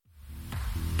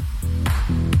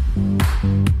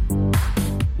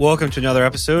Welcome to another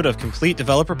episode of Complete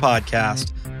Developer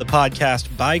Podcast, the podcast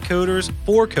by coders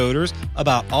for coders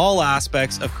about all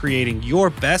aspects of creating your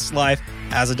best life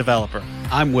as a developer.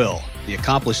 I'm Will, the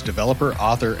accomplished developer,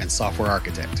 author, and software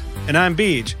architect. And I'm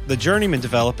Beej, the journeyman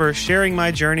developer sharing my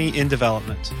journey in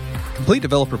development. Complete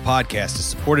Developer Podcast is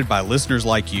supported by listeners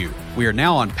like you. We are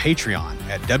now on Patreon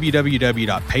at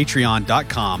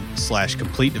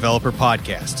www.patreon.com/Complete Developer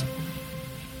Podcast.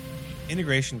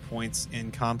 Integration points in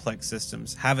complex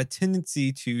systems have a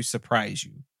tendency to surprise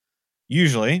you,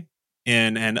 usually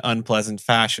in an unpleasant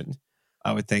fashion.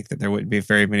 I would think that there wouldn't be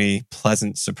very many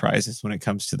pleasant surprises when it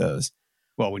comes to those.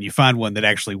 Well, when you find one that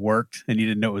actually worked and you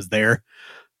didn't know it was there,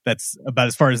 that's about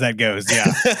as far as that goes.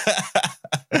 Yeah.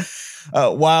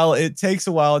 While it takes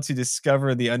a while to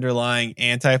discover the underlying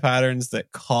anti-patterns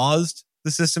that caused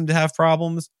the system to have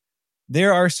problems,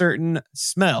 there are certain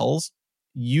smells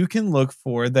you can look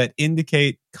for that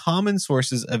indicate common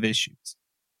sources of issues.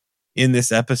 In this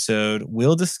episode,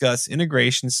 we'll discuss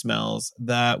integration smells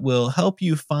that will help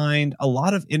you find a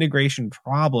lot of integration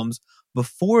problems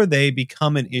before they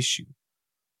become an issue.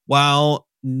 While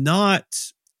not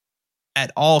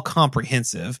at all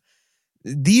comprehensive,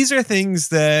 these are things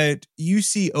that you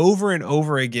see over and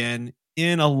over again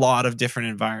in a lot of different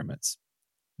environments.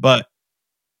 But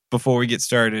before we get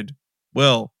started,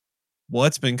 Will,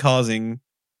 what's been causing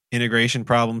integration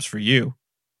problems for you?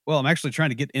 Well, I'm actually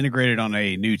trying to get integrated on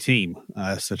a new team.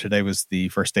 So today was the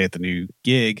first day at the new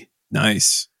gig.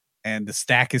 Nice. And the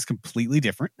stack is completely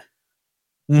different.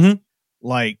 Mm-hmm.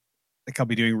 Like I'll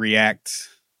be doing React,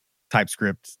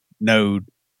 TypeScript, Node,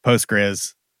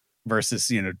 Postgres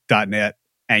versus, .NET,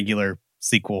 Angular,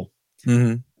 SQL.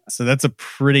 Mm-hmm. So that's a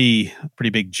pretty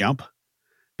big jump.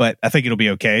 But I think it'll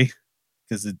be okay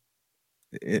because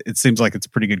it seems like it's a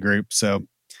pretty good group. So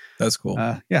that's cool.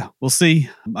 Yeah, we'll see.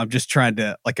 I'm just trying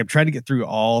to get through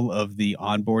all of the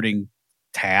onboarding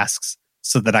tasks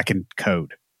so that I can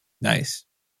code. Nice.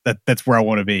 That's where I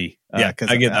want to be. Yeah, because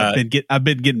I get that. I've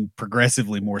been getting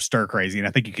progressively more stir crazy, and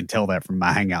I think you can tell that from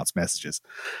my Hangouts messages.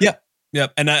 Yep.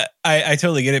 And I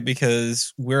totally get it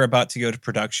because we're about to go to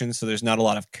production, so there's not a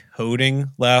lot of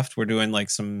coding left. We're doing like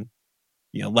some,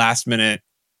 last minute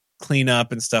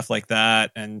cleanup and stuff like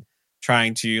that, and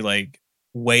trying to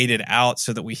wait it out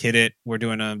so that we hit it. We're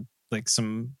doing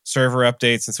some server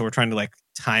updates, and so we're trying to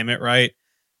time it right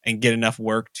and get enough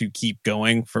work to keep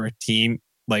going for a team,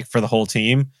 for the whole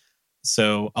team.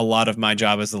 So a lot of my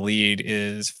job as the lead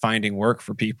is finding work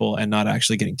for people and not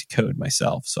actually getting to code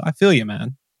myself. So I feel you,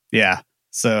 man. Yeah.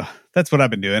 So that's what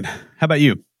I've been doing. How about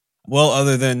you? Well,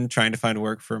 other than trying to find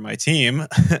work for my team,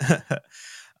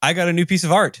 I got a new piece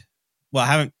of art. Well, I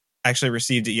haven't actually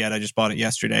received it yet. I just bought it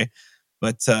yesterday.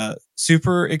 But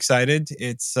super excited.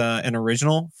 It's an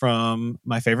original from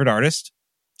my favorite artist.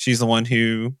 She's the one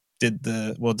who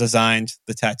designed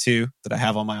the tattoo that I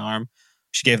have on my arm.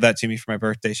 She gave that to me for my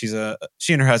birthday. She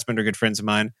and her husband are good friends of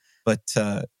mine. But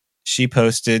she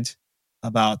posted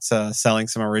about selling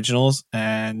some originals,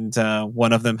 and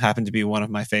one of them happened to be one of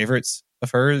my favorites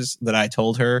of hers that I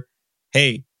told her,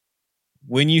 hey,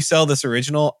 when you sell this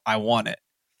original, I want it.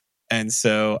 And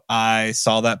so I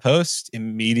saw that post,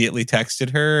 immediately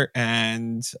texted her,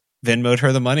 and Venmo'd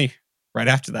her the money right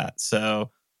after that. So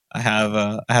I have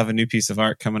a new piece of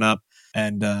art coming up.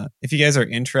 And if you guys are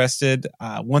interested,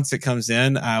 once it comes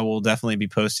in, I will definitely be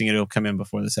posting it. It'll come in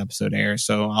before this episode airs.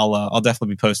 So I'll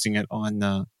definitely be posting it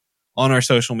on our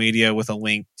social media with a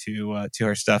link to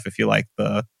her stuff if you like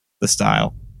the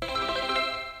style.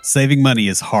 Saving money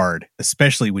is hard,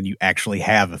 especially when you actually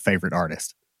have a favorite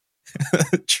artist.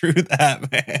 True that,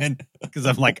 man. Because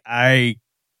I'm I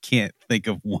can't think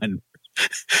of one.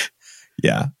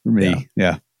 Yeah, for me.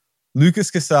 Yeah.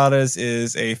 Lucas Casadas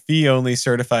is a fee-only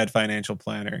certified financial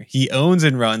planner. He owns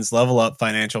and runs Level Up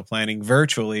Financial Planning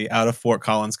virtually out of Fort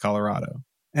Collins, Colorado.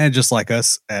 And just like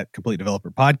us at Complete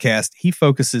Developer Podcast, he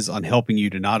focuses on helping you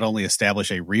to not only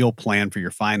establish a real plan for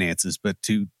your finances, but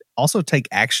to also take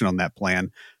action on that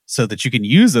plan so that you can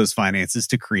use those finances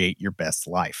to create your best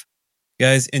life.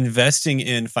 Guys, investing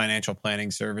in financial planning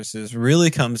services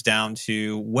really comes down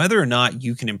to whether or not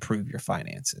you can improve your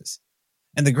finances.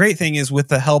 And the great thing is, with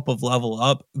the help of Level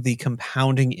Up, the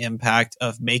compounding impact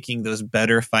of making those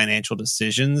better financial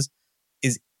decisions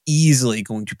is easily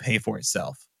going to pay for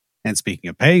itself. And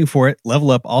speaking of paying for it, Level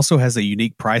Up also has a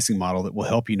unique pricing model that will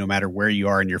help you no matter where you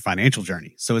are in your financial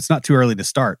journey. So it's not too early to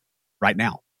start right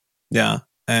now. Yeah.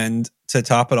 And to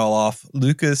top it all off,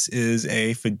 Lucas is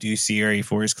a fiduciary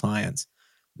for his clients.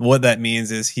 What that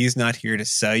means is he's not here to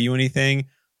sell you anything,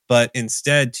 but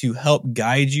instead to help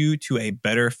guide you to a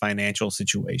better financial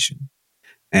situation.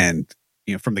 And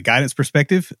from the guidance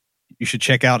perspective, You should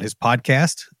check out his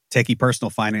podcast, Techie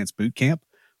Personal Finance Bootcamp,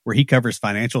 where he covers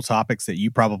financial topics that you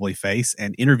probably face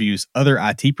and interviews other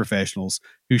IT professionals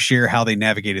who share how they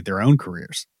navigated their own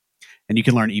careers. And you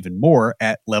can learn even more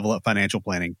at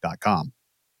levelupfinancialplanning.com.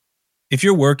 If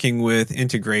you're working with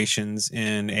integrations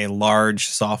in a large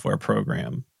software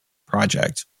program,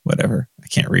 project, whatever, I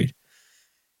can't read,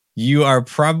 you are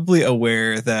probably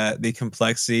aware that the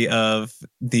complexity of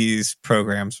these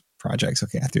programs, projects,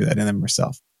 okay, I threw that in there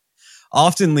myself,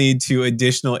 often lead to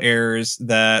additional errors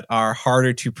that are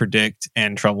harder to predict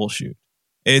and troubleshoot.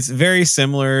 It's very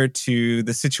similar to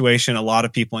the situation a lot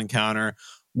of people encounter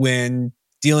when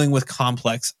dealing with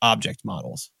complex object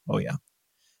models. Oh, yeah.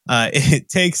 It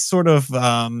takes sort of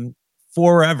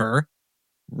forever,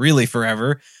 really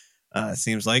forever,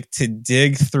 seems like, to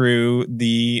dig through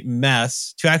the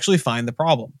mess to actually find the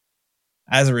problem.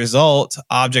 As a result,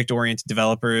 object-oriented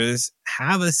developers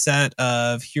have a set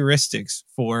of heuristics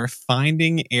for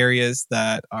finding areas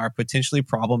that are potentially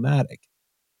problematic.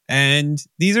 And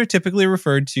these are typically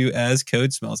referred to as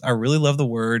code smells. I really love the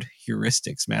word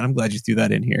heuristics, man. I'm glad you threw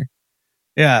that in here.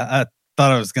 Yeah, I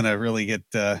thought I was going to really get...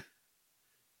 I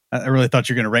really thought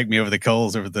you were going to rake me over the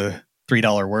coals over the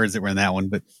 $3 words that were in that one,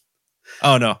 but...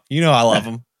 Oh, no. You know I love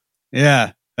them.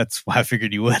 Yeah, that's why I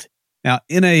figured you would. Now,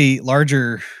 in a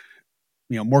larger,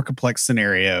 more complex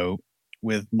scenario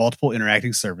with multiple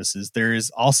interacting services, there is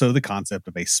also the concept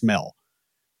of a smell.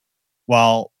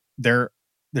 While there's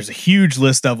a huge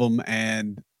list of them,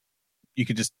 and you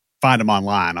could just find them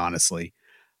online, honestly,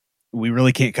 we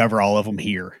really can't cover all of them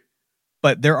here.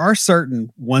 But there are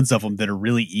certain ones of them that are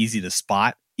really easy to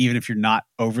spot, even if you're not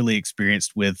overly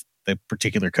experienced with the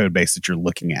particular code base that you're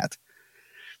looking at.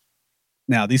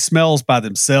 Now, these smells by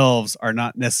themselves are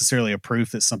not necessarily a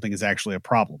proof that something is actually a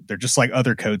problem. They're just like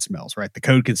other code smells, right? The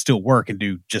code can still work and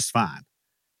do just fine.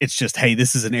 It's just, hey,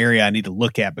 this is an area I need to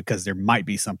look at because there might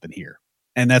be something here.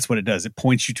 And that's what it does. It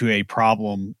points you to a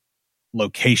problem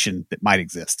location that might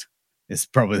exist. It's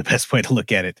probably the best way to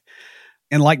look at it.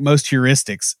 And like most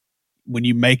heuristics, when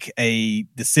you make a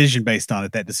decision based on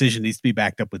it, that decision needs to be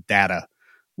backed up with data,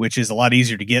 which is a lot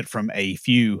easier to get from a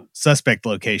few suspect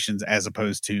locations as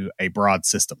opposed to a broad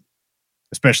system,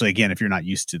 especially, again, if you're not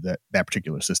used to that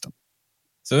particular system.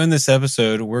 So in this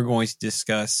episode, we're going to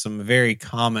discuss some very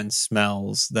common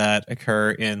smells that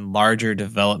occur in larger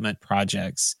development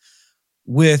projects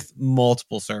with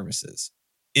multiple services.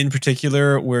 In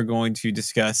particular, we're going to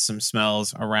discuss some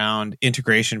smells around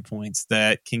integration points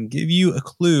that can give you a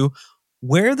clue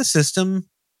where the system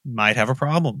might have a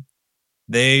problem.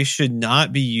 They should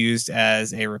not be used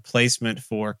as a replacement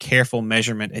for careful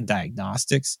measurement and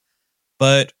diagnostics,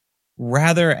 but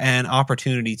rather an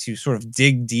opportunity to sort of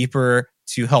dig deeper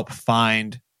to help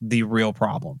find the real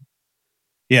problem.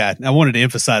 Yeah, I wanted to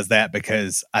emphasize that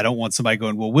because I don't want somebody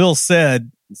going, well, Will said,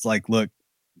 it's like, look,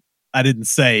 I didn't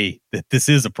say that this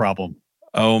is a problem.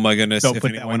 Oh my goodness. Don't if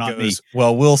put that one on me.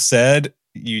 Well, Will said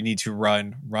you need to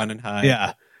run and hide.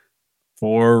 Yeah.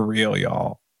 For real,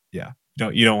 y'all. Yeah.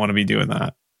 You don't want to be doing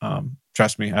that.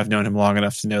 Trust me, I've known him long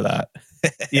enough to know that.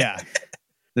 Yeah.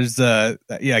 There's I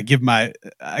give my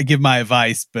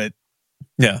advice, but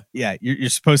yeah, you're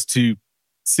supposed to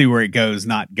see where it goes,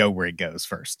 not go where it goes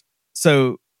first.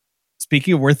 So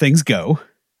speaking of where things go,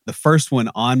 the first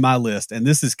one on my list, and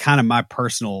this is kind of my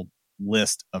personal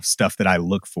list of stuff that I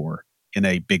look for in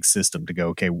a big system to go,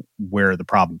 okay, where are the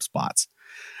problem spots?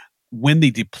 When the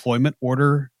deployment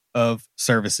order of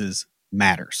services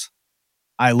matters,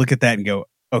 I look at that and go,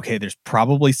 okay, there's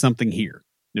probably something here.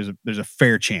 There's a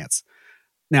fair chance.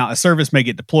 Now, a service may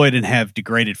get deployed and have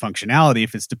degraded functionality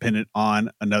if it's dependent on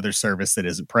another service that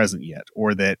isn't present yet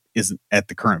or that isn't at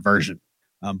the current version.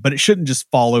 But it shouldn't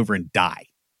just fall over and die.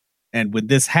 And when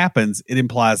this happens, it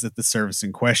implies that the service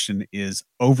in question is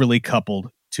overly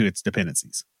coupled to its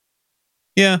dependencies.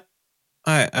 Yeah,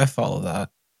 I follow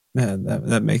that. Man,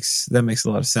 that makes a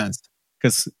lot of sense.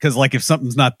 Because like if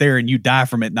something's not there and you die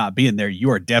from it not being there,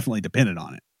 you are definitely dependent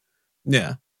on it.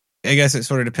 Yeah. I guess it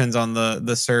sort of depends on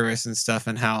the service and stuff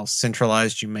and how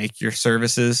centralized you make your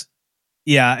services.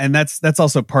 Yeah, and that's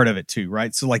also part of it too,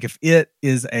 right? So like if it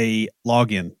is a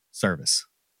login service,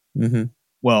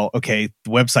 well, okay, the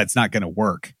website's not going to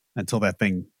work until that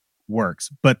thing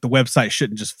works. But the website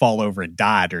shouldn't just fall over and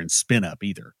die during spin up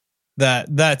either.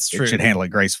 That's true. It should handle it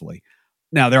gracefully.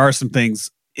 Now, there are some things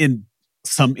in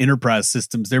some enterprise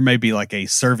systems. There may be like a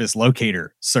service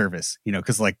locator service,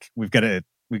 because like we've got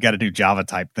to do Java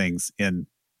type things in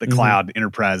the cloud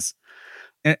enterprise.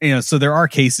 And, so there are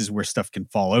cases where stuff can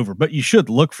fall over, but you should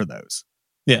look for those.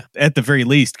 Yeah. At the very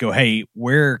least, go, hey,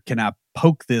 where can I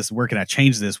poke this? Where can I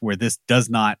change this where this does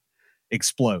not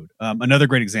explode? Another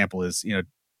great example is,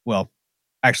 Well,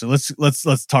 actually,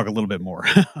 let's talk a little bit more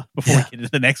before we get into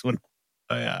the next one.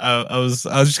 Oh yeah, I was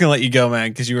just gonna let you go,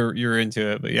 man, because you were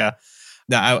into it. But yeah,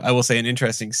 now I will say an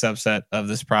interesting subset of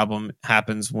this problem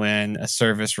happens when a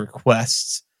service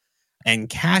requests and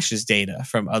caches data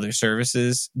from other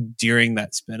services during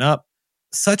that spin up.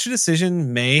 Such a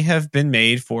decision may have been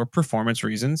made for performance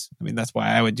reasons. I mean, that's why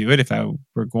I would do it if I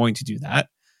were going to do that.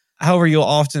 However, you'll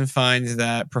often find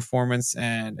that performance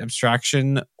and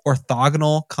abstraction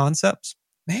orthogonal concepts.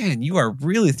 Man, you are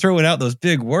really throwing out those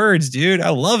big words, dude. I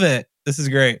love it. This is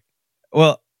great.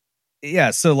 Well,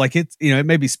 yeah. So like it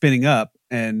may be spinning up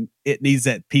and it needs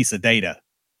that piece of data.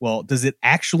 Well, does it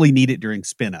actually need it during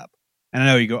spin up? And I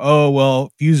know you go, oh, well,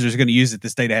 if users are going to use it,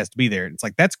 this data has to be there. And it's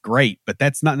like, that's great, but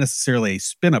that's not necessarily a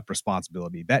spin up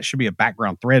responsibility. That should be a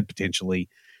background thread potentially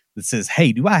that says,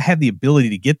 hey, do I have the ability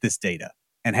to get this data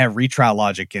and have retry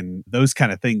logic and those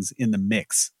kind of things in the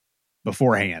mix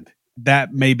beforehand?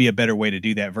 That may be a better way to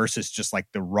do that versus just like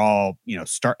the raw,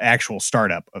 actual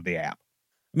startup of the app.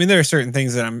 I mean, there are certain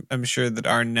things that I'm sure that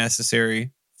are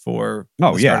necessary for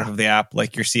the startup of the app,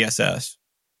 like your CSS.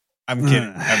 I'm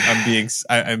kidding.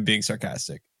 I'm being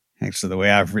sarcastic. Actually, the way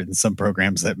I've written some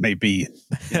programs, that may be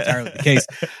entirely the case.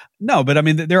 No, but I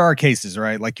mean, there are cases,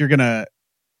 right? Like you're gonna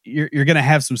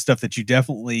have some stuff that you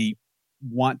definitely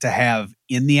want to have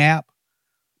in the app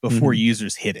before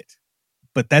users hit it.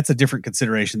 But that's a different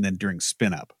consideration than during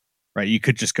spin up, right? You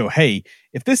could just go, hey,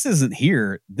 if this isn't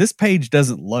here, this page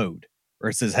doesn't load,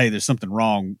 or it says, hey, there's something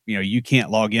wrong. You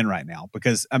can't log in right now,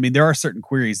 because I mean, there are certain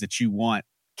queries that you want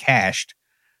cached.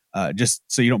 Just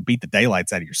so you don't beat the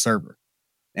daylights out of your server.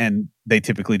 And they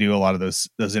typically do a lot of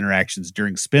those interactions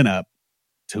during spin up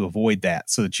to avoid that,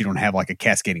 so that you don't have like a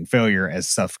cascading failure as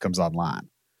stuff comes online,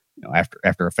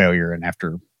 after a failure and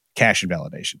after cache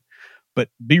invalidation. But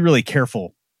be really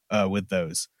careful with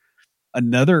those.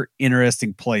 Another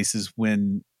interesting place is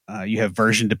when you have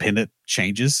version dependent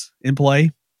changes in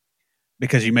play,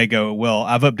 because you may go, well,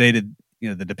 I've updated,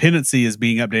 the dependency is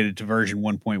being updated to version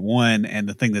 1.1, and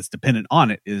the thing that's dependent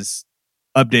on it is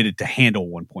updated to handle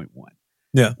 1.1.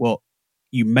 Yeah. Well,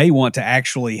 you may want to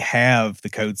actually have the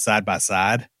code side by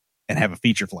side and have a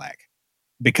feature flag,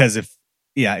 because if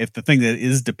the thing that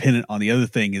is dependent on the other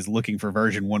thing is looking for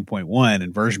version 1.1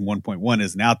 and version 1.1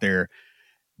 isn't out there,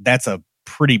 that's a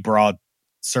pretty broad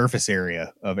surface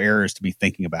area of errors to be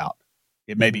thinking about.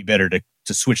 It may be better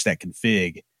to switch that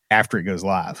config after it goes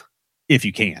live, if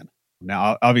you can.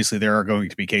 Now, obviously, there are going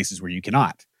to be cases where you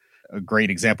cannot. A great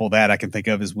example of that I can think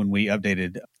of is when we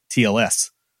updated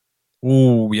TLS.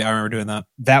 Oh, yeah, I remember doing that.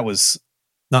 That was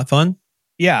not fun.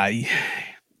 Yeah.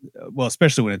 Well,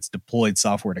 especially when it's deployed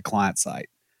software to client site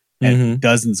and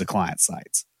dozens of client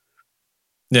sites.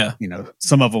 Yeah.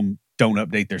 Some of them don't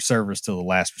update their servers till the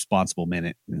last responsible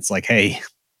minute. And it's like, hey,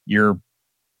 you're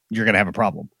going to have a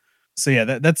problem. So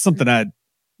yeah, that's something I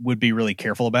would be really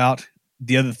careful about.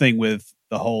 The other thing with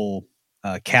the whole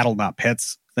cattle not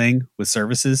pets thing with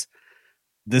services,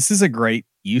 this is a great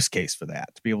use case for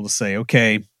that, to be able to say,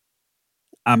 okay,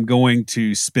 I'm going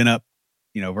to spin up,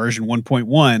 version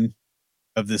 1.1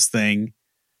 of this thing,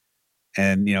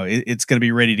 and it's going to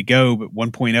be ready to go, but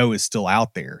 1.0 is still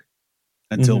out there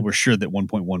until we're sure that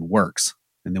 1.1 works,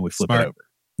 and then we flip it over.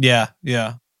 Yeah,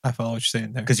 I follow what you're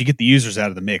saying there, because you get the users out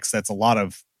of the mix. That's a lot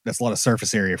of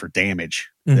surface area for damage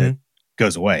that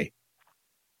goes away.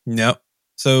 Yep.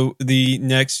 So the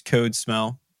next code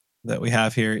smell that we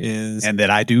have here is, and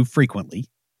that I do frequently,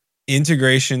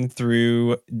 integration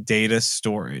through data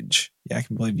storage. Yeah, I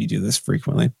can believe you do this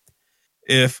frequently.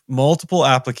 If multiple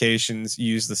applications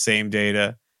use the same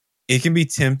data, it can be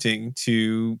tempting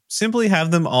to simply have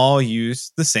them all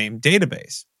use the same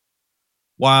database.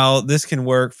 While this can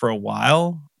work for a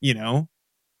while,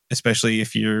 especially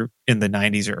if you're in the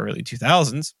 90s or early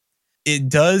 2000s, it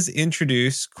does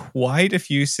introduce quite a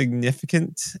few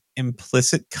significant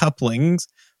implicit couplings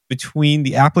between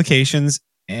the applications,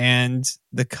 and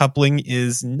the coupling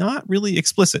is not really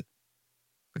explicit.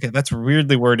 Okay, that's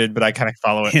weirdly worded, but I kind of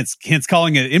follow it. Hence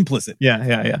calling it implicit.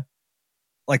 Yeah.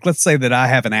 Like, let's say that I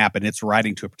have an app and it's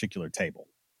writing to a particular table.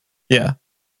 Yeah.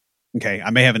 Okay, I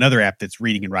may have another app that's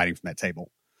reading and writing from that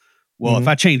table. Well, if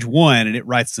I change one and it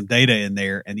writes some data in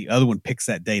there and the other one picks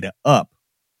that data up,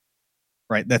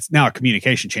 right? That's now a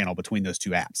communication channel between those two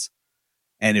apps.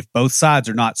 And if both sides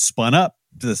are not spun up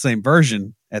to the same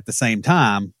version at the same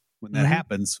time, when that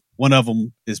happens, one of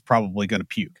them is probably going to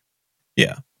puke.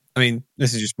 Yeah. I mean,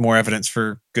 this is just more evidence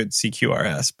for good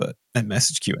CQRS and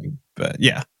message queuing. But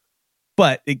yeah.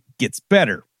 But it gets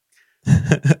better.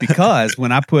 Because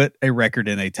when I put a record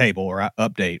in a table, or I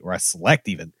update, or I select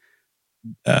even,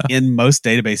 in most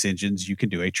database engines, you can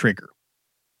do a trigger.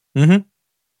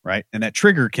 right? And that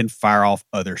trigger can fire off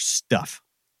other stuff,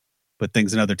 put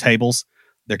things in other tables.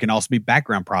 There can also be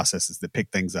background processes that pick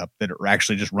things up that are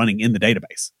actually just running in the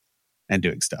database and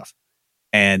doing stuff.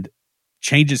 And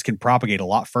changes can propagate a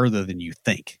lot further than you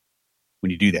think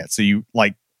when you do that. So you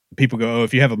like people go, oh,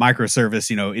 if you have a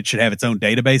microservice, it should have its own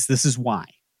database. This is why.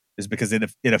 Is because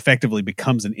it effectively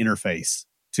becomes an interface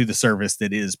to the service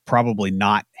that is probably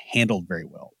not handled very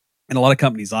well. And a lot of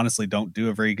companies honestly don't do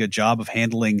a very good job of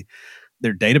handling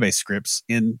their database scripts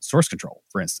in source control,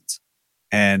 for instance.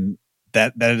 And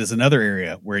that is another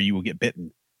area where you will get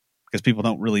bitten because people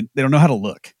they don't know how to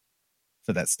look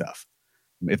for that stuff.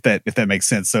 If that makes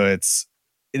sense. So it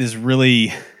is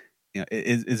really,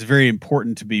 it's very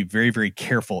important to be very, very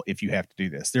careful if you have to do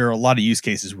this. There are a lot of use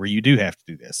cases where you do have to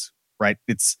do this, right?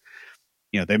 It's,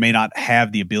 they may not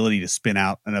have the ability to spin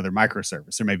out another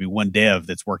microservice. There may be one dev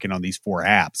that's working on these 4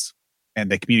 apps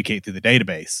and they communicate through the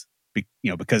database,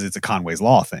 because it's a Conway's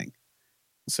Law thing.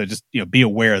 So just, be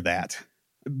aware of that.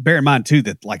 Bear in mind too,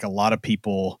 that like a lot of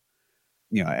people,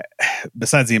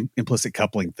 besides the implicit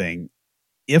coupling thing,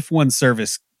 if one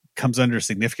service comes under a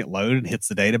significant load and hits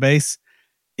the database,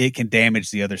 it can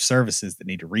damage the other services that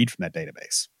need to read from that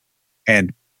database.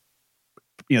 And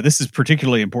this is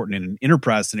particularly important in an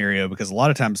enterprise scenario because a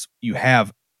lot of times you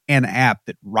have an app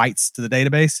that writes to the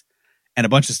database and a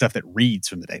bunch of stuff that reads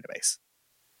from the database.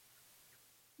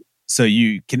 So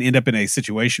you can end up in a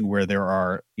situation where there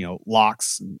are,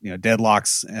 locks,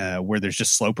 deadlocks, where there's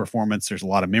just slow performance. There's a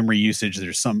lot of memory usage.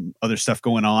 There's some other stuff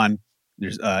going on.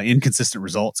 There's inconsistent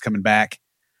results coming back.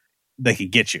 They can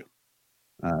get you,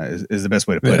 is the best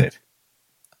way to put it.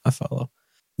 I follow.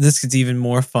 This gets even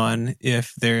more fun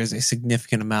if there's a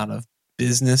significant amount of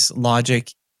business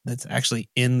logic that's actually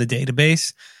in the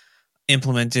database,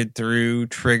 implemented through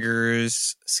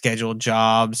triggers, scheduled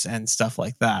jobs, and stuff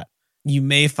like that. You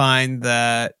may find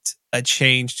that a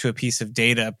change to a piece of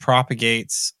data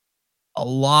propagates a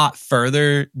lot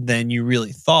further than you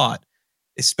really thought,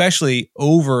 especially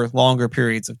over longer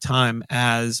periods of time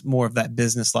as more of that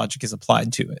business logic is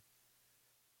applied to it.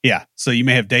 Yeah. So you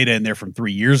may have data in there from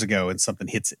 3 years ago and something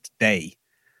hits it today.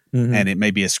 Mm-hmm. And it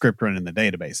may be a script running in the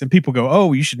database. And people go,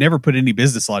 oh, you should never put any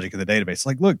business logic in the database.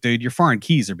 Like, look, dude, your foreign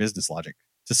keys are business logic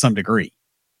to some degree.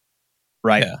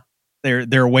 Right? Yeah.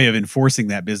 They're a way of enforcing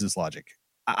that business logic.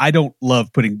 I don't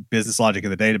love putting business logic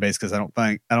in the database because I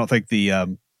don't think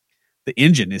the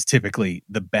engine is typically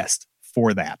the best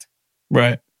for that.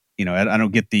 Right. I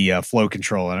don't get the flow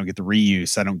control. I don't get the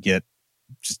reuse. I don't get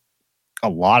just a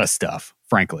lot of stuff,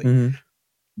 frankly.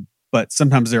 Mm-hmm. But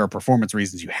sometimes there are performance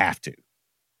reasons you have to.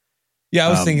 Yeah, I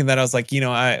was thinking that. I was like,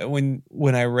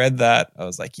 when I read that, I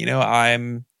was like,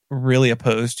 I'm really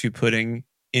opposed to putting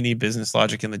any business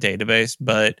logic in the database,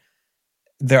 but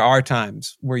there are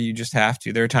times where you just have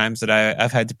to. There are times that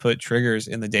I've had to put triggers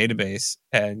in the database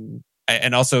and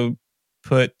also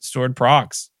put stored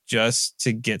procs just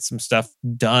to get some stuff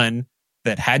done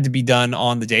that had to be done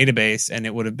on the database, and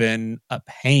it would have been a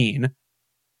pain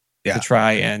to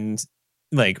try and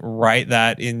like write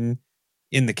that in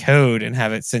the code and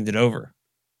have it send it over.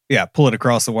 Yeah, pull it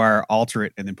across the wire, alter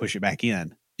it, and then push it back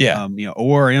in. Yeah.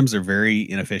 ORMs are very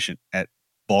inefficient at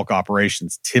bulk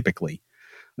operations typically.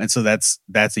 And so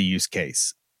that's a use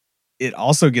case. It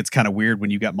also gets kind of weird when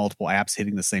you've got multiple apps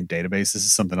hitting the same database. This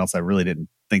is something else I really didn't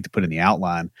think to put in the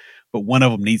outline, but one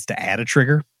of them needs to add a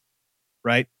trigger,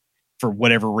 right? For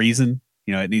whatever reason,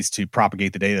 it needs to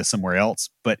propagate the data somewhere else,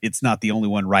 but it's not the only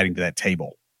one writing to that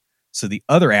table. So the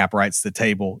other app writes to the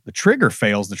table, the trigger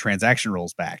fails, the transaction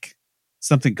rolls back.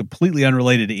 Something completely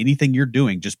unrelated to anything you're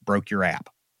doing just broke your app.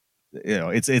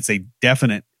 It's a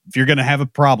definite, if you're going to have a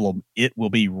problem, it will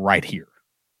be right here.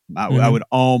 I would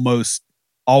almost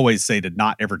always say to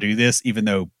not ever do this, even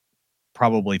though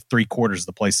probably 3/4 of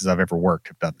the places I've ever worked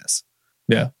have done this.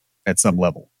 Yeah. At some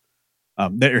level.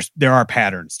 There are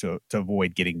patterns to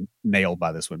avoid getting nailed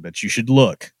by this one, but you should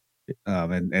look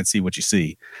and see what you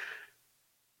see.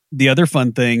 The other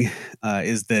fun thing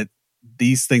is that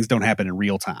these things don't happen in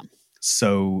real time.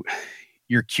 So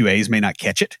your QAs may not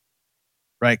catch it,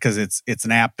 right? Because it's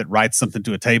an app that writes something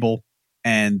to a table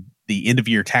and the end of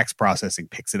year tax processing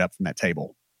picks it up from that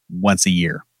table once a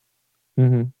year.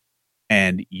 Mm-hmm.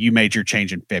 And you made your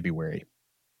change in February.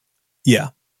 Yeah.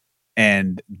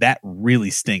 And that really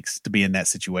stinks to be in that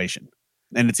situation.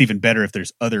 And it's even better if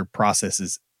there's other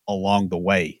processes along the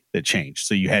way that change.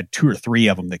 So you had 2 or 3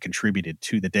 of them that contributed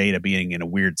to the data being in a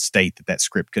weird state that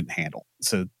script couldn't handle.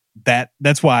 So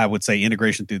that's why I would say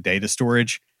integration through data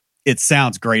storage. It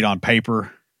sounds great on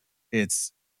paper.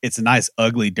 It's a nice,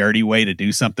 ugly, dirty way to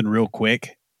do something real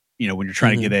quick. When you're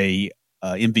trying to get a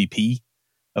MVP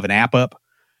of an app up,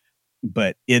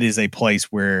 but it is a place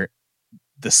where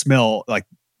the smell, like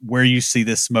where you see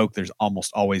this smoke, there's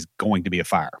almost always going to be a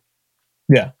fire.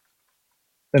 Yeah,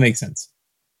 that makes sense.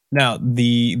 Now,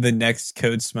 the next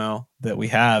code smell that we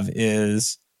have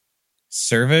is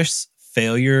service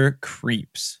failure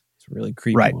creeps. It's a really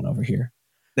creepy one over here.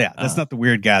 Yeah, that's not the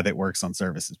weird guy that works on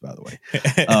services, by the way.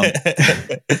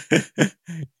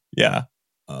 Yeah.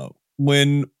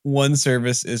 When one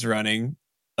service is running,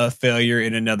 a failure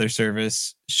in another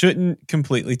service shouldn't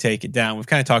completely take it down. We've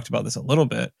kind of talked about this a little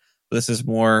bit, but this is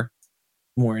more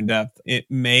in depth. It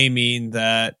may mean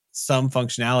that some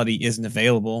functionality isn't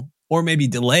available or maybe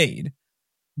delayed,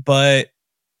 but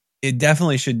it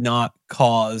definitely should not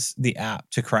cause the app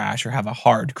to crash or have a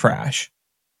hard crash.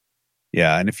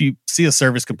 Yeah, and if you see a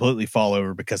service completely fall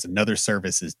over because another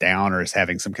service is down or is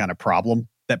having some kind of problem,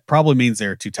 that probably means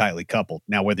they're too tightly coupled.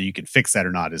 Now, whether you can fix that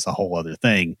or not is a whole other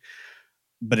thing,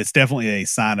 but it's definitely a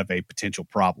sign of a potential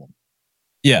problem.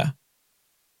 Yeah.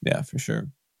 Yeah, for sure.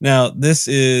 Now, this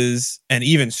is an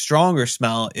even stronger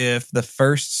smell if the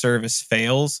first service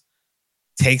fails,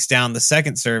 takes down the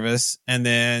second service, and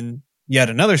then yet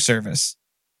another service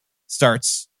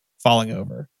starts falling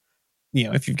over. You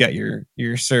know, if you've got your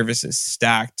services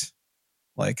stacked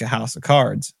like a house of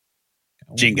cards.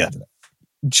 Jenga,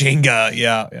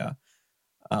 yeah.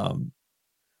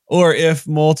 Or if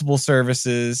multiple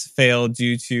services fail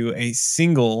due to a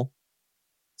single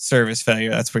service failure,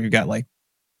 that's where you've got like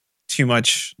too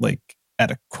much like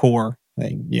at a core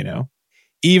thing, you know.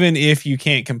 Even if you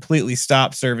can't completely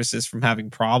stop services from having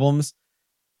problems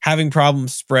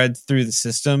spread through the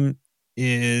system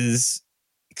is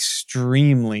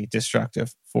extremely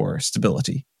destructive for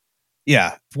stability.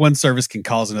 Yeah, if one service can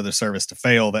cause another service to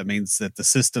fail, that means that the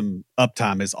system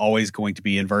uptime is always going to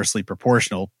be inversely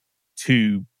proportional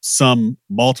to some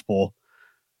multiple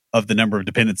of the number of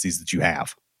dependencies that you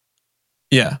have.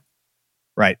 Yeah.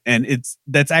 Right. And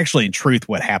that's actually in truth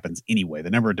what happens anyway. The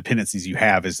number of dependencies you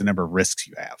have is the number of risks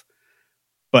you have.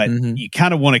 But you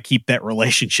kind of want to keep that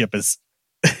relationship as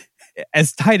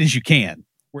tight as you can.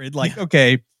 Where it's like,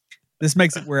 okay, this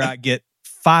makes it where I get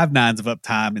 5 nines of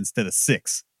uptime instead of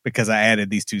 6 because I added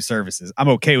these 2 services. I'm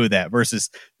okay with that versus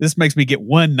this makes me get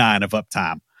 1 9 of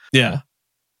uptime. Yeah.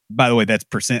 By the way, that's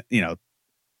percent, or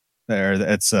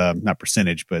that's not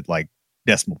percentage, but like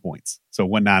decimal points. So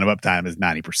 1 9 of uptime is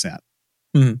 90%.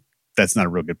 Mm-hmm. That's not a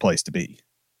real good place to be.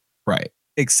 Right.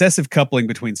 Excessive coupling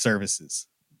between services.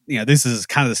 This is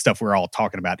kind of the stuff we're all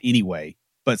talking about anyway,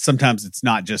 but sometimes it's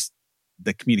not just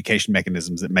the communication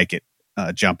mechanisms that make it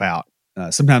jump out.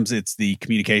 Sometimes it's the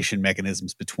communication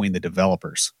mechanisms between the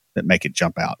developers that make it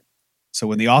jump out. So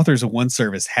when the authors of one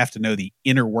service have to know the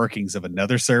inner workings of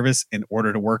another service in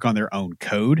order to work on their own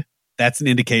code, that's an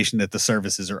indication that the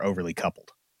services are overly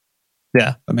coupled.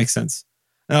 Yeah, that makes sense.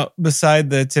 Now, beside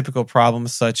the typical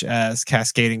problems such as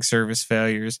cascading service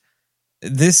failures,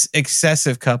 this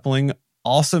excessive coupling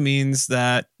also means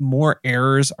that more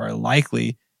errors are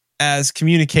likely as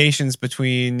communications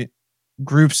between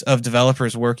groups of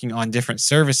developers working on different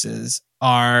services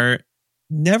are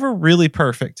never really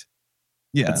perfect.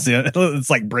 Yeah. It's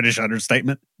like British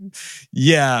understatement.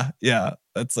 Yeah.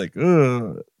 That's like,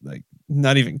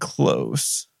 not even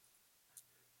close.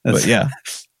 But yeah.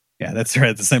 Yeah, that's right.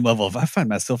 At the same level of, I find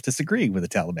myself disagreeing with the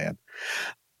Taliban.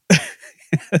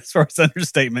 As far as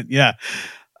understatement, yeah.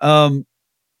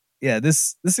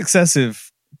 This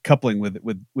excessive coupling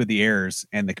with the errors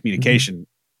and the communication,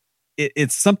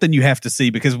 it's something you have to see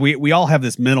because we all have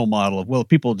this mental model of, well,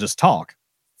 people just talk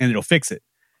and it'll fix it.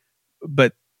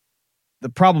 But the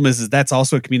problem is that's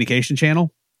also a communication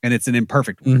channel and it's an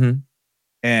imperfect one.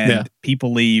 And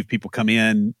people leave, people come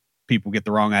in, people get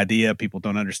the wrong idea, people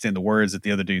don't understand the words that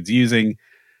the other dude's using.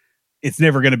 It's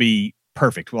never going to be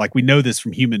perfect. Like we know this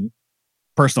from human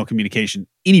personal communication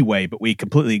anyway, but we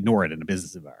completely ignore it in a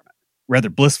business environment, rather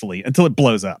blissfully, until it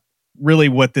blows up. Really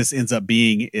what this ends up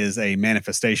being is a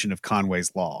manifestation of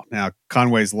Conway's Law. Now,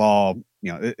 Conway's Law,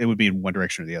 it would be in one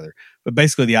direction or the other. But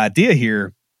basically the idea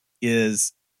here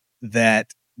is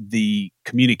that the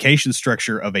communication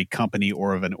structure of a company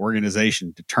or of an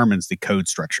organization determines the code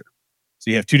structure. So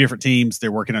you have 2 different teams.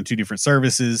 They're working on 2 different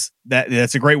services.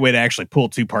 That's a great way to actually pull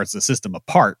 2 parts of the system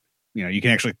apart. You can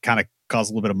actually kind of cause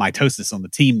a little bit of mitosis on the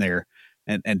team there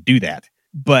and do that.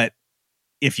 But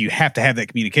if you have to have that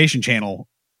communication channel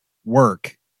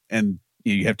work and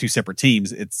you have 2 separate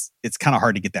teams, it's kind of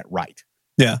hard to get that right.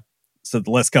 Yeah. So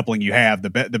the less coupling you have, the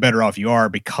better off you are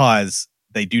because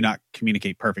they do not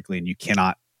communicate perfectly and you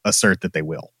cannot assert that they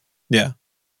will. Yeah.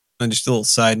 And just a little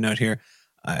side note here.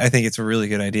 I think it's a really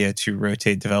good idea to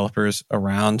rotate developers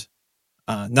around,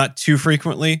 not too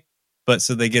frequently, but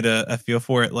so they get a feel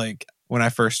for it. Like when I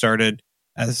first started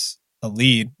as a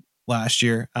lead last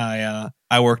year, I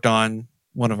worked on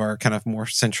one of our kind of more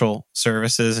central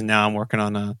services, and now I'm working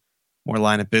on a more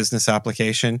line of business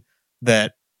application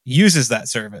that uses that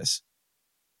service.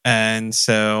 And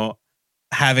so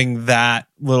having that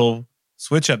little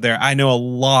switch up there, I know a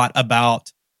lot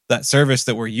about that service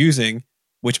that we're using,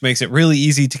 which makes it really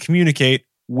easy to communicate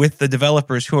with the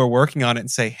developers who are working on it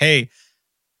and say, hey,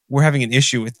 we're having an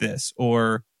issue with this.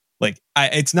 Or like,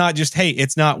 it's not just, hey,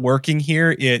 it's not working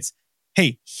here. It's,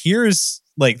 hey, here's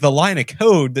like the line of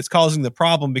code that's causing the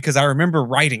problem because I remember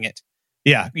writing it.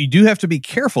 Yeah. You do have to be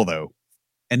careful though,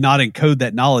 and not encode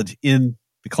that knowledge in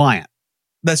the client.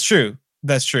 That's true.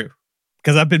 That's true.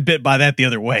 Because I've been bit by that the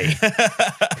other way.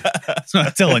 That's what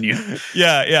I'm telling you.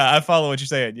 Yeah. I follow what you're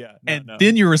saying. Yeah.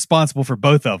 Then you're responsible for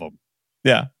both of them.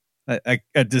 Yeah. I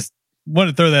just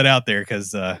want to throw that out there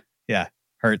because,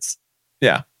 hurts.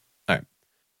 Yeah. All right.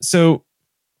 So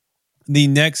the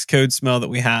next code smell that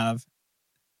we have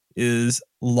is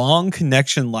long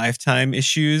connection lifetime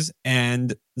issues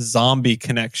and zombie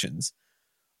connections,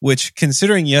 which,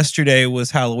 considering yesterday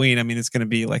was Halloween, I mean, it's going to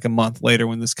be like a month later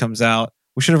when this comes out.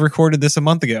 We should have recorded this a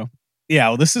month ago. Yeah,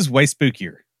 well, this is way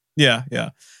spookier. Yeah.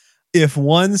 If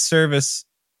one service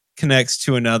connects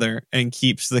to another and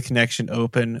keeps the connection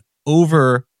open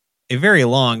over a very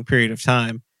long period of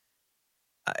time,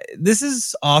 this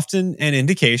is often an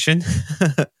indication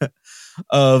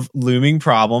of looming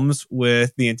problems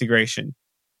with the integration.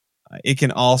 It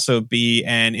can also be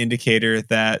an indicator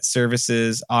that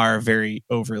services are very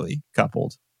overly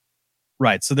coupled.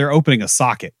 Right. So they're opening a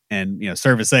socket and,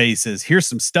 service A says, here's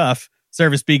some stuff.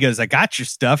 Service B goes, I got your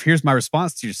stuff. Here's my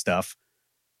response to your stuff.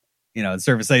 And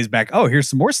service A is back, oh, here's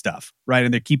some more stuff. Right.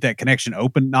 And they keep that connection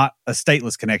open, not a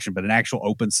stateless connection, but an actual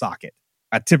open socket.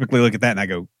 I typically look at that and I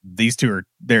go, these two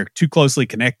they're too closely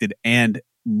connected, and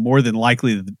more than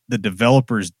likely the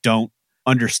developers don't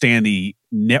understand the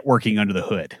networking under the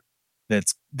hood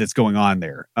that's going on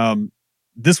there.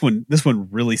 This one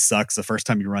really sucks the first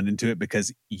time you run into it,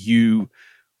 because you'll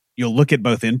look at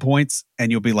both endpoints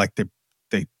and you'll be like,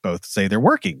 they both say they're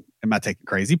working. Am I taking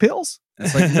crazy pills? And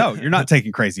it's like, no, you're not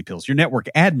taking crazy pills. Your network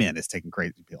admin is taking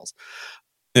crazy pills.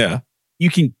 Yeah. You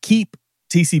can keep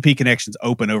TCP connections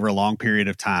open over a long period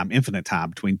of time, infinite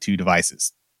time, between two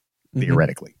devices,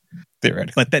 theoretically.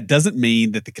 But that doesn't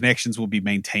mean that the connections will be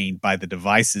maintained by the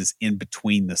devices in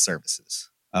between the services.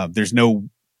 There's no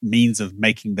means of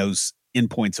making those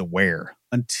endpoints aware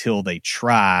until they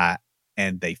try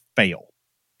and they fail.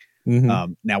 Now,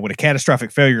 what a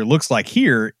catastrophic failure looks like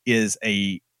here is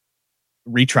a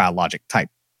retry logic type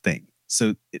thing.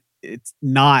 So it's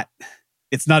not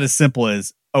as simple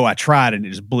as, oh, I tried and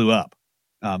it just blew up.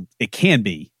 It can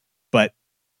be, but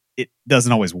it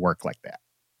doesn't always work like that.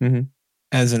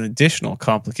 As an additional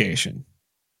complication.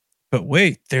 But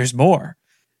wait, there's more.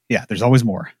 Yeah, there's always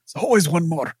more. There's always one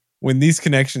more. When these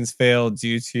connections fail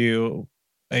due to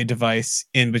a device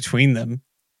in between them,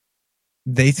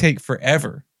 they take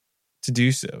forever to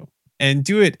do so, and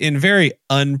do it in very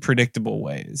unpredictable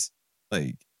ways.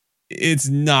 Like, it's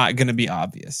not going to be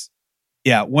obvious.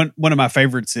 Yeah, one of my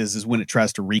favorites is when it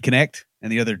tries to reconnect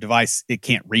and the other device, it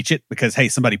can't reach it because, hey,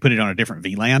 somebody put it on a different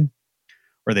VLAN,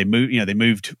 or they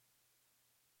moved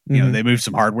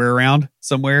some hardware around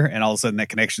somewhere, and all of a sudden that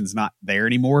connection's not there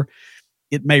anymore.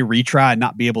 It may retry and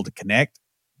not be able to connect,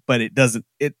 but it doesn't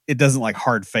like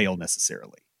hard fail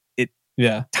necessarily. It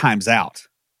times out,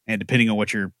 and depending on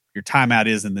what your timeout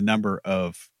is and the number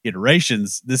of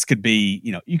iterations, this could be,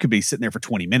 you could be sitting there for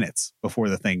 20 minutes before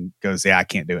the thing goes, yeah, I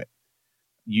can't do it.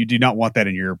 You do not want that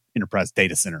in your enterprise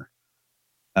data center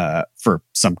for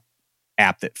some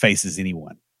app that faces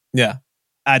anyone. Yeah.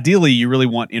 Ideally, you really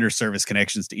want inter-service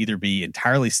connections to either be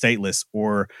entirely stateless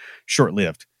or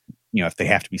short-lived, if they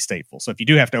have to be stateful. So if you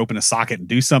do have to open a socket and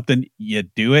do something, you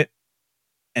do it,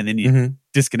 and then you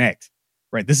disconnect.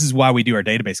 Right. This is why we do our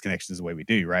database connections the way we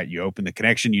do, right? You open the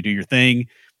connection, you do your thing,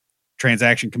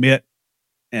 transaction commit,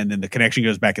 and then the connection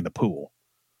goes back in the pool.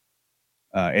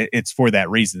 It's for that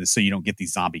reason, so you don't get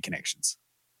these zombie connections.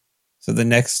 So the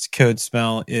next code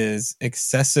smell is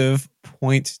excessive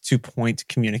point-to-point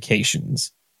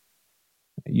communications.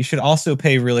 You should also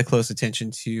pay really close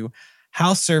attention to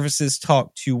how services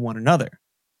talk to one another.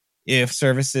 If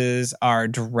services are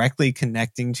directly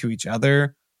connecting to each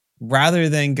other, rather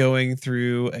than going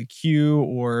through a queue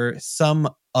or some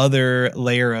other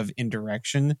layer of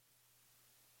indirection,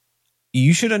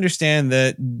 you should understand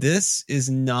that this is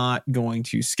not going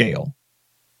to scale.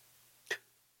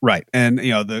 Right. And,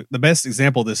 the best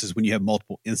example of this is when you have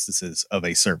multiple instances of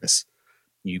a service.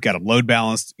 You've got them load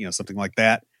balanced, something like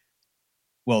that.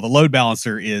 Well, the load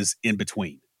balancer is in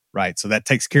between. right? So that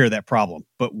takes care of that problem.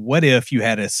 But what if you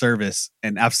had a service,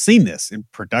 and I've seen this in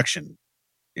production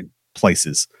in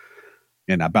places,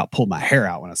 and I about pulled my hair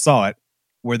out when I saw it,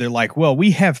 where they're like, well,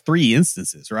 we have 3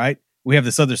 instances, right? We have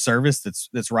this other service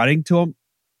that's writing to them,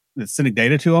 that's sending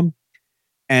data to them,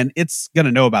 and it's going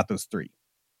to know about those 3,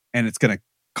 and it's going to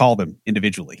call them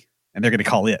individually, and they're going to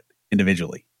call it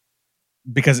individually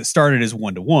because it started as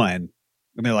one-to-one,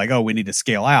 and they're like, oh, we need to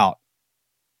scale out.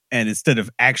 And instead of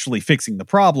actually fixing the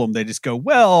problem, they just go,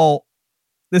 well,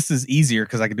 this is easier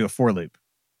because I can do a for loop.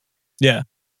 Yeah.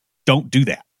 Don't do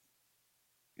that.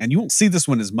 And you won't see this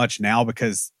one as much now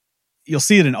because you'll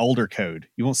see it in older code.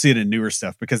 You won't see it in newer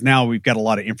stuff because now we've got a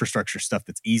lot of infrastructure stuff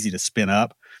that's easy to spin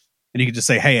up. And you can just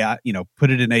say, hey, put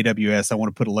it in AWS. I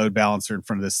want to put a load balancer in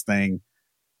front of this thing.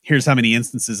 Here's how many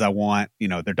instances I want.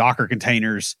 They're Docker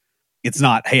containers. It's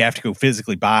not, hey, I have to go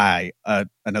physically buy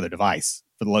another device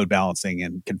for the load balancing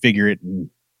and configure it. And,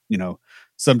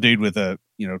 some dude with a,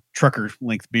 trucker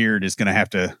length beard is going to have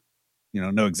to,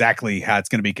 know exactly how it's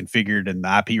going to be configured and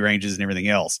the IP ranges and everything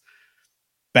else.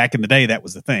 Back in the day, that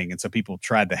was the thing. And so people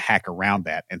tried to hack around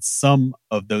that. And some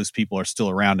of those people are still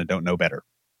around and don't know better.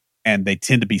 And they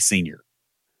tend to be senior.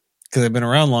 Because they've been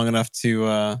around long enough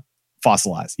to...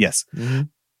 fossilize, yes. Mm-hmm.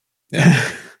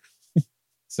 Yeah.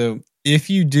 So if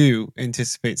you do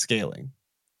anticipate scaling,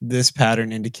 this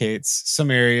pattern indicates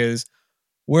some areas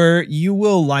where you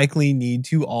will likely need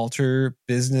to alter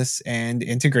business and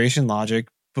integration logic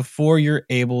before you're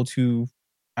able to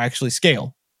actually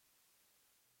scale.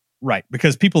 Right.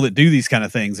 Because people that do these kind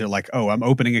of things, they're like, oh, I'm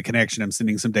opening a connection, I'm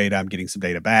sending some data, I'm getting some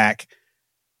data back.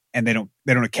 And they don't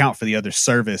account for the other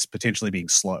service potentially being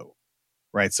slow.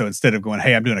 Right. So instead of going,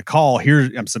 hey, I'm doing a call,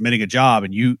 I'm submitting a job,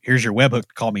 and here's your webhook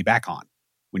to call me back on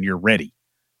when you're ready.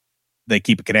 They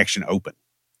keep a connection open.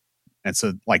 And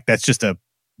so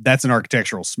that's an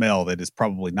architectural smell that is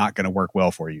probably not going to work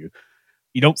well for you.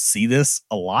 You don't see this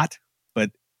a lot,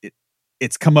 but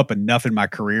it's come up enough in my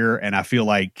career, and I feel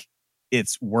like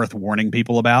it's worth warning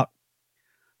people about,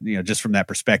 just from that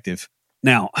perspective.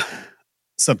 Now,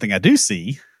 something I do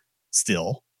see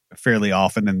still fairly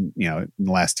often in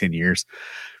the last 10 years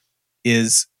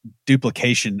is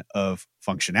duplication of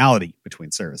functionality between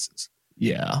services.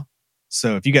 Yeah.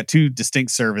 So if you got 2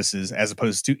 distinct services as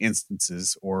opposed to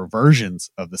instances or versions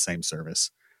of the same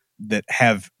service that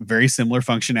have very similar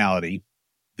functionality,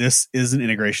 this is an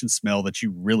integration smell that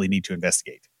you really need to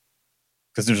investigate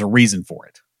because there's a reason for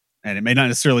it. And it may not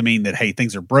necessarily mean that, hey,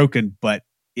 things are broken, but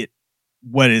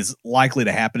what is likely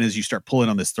to happen is you start pulling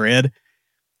on this thread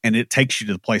and it takes you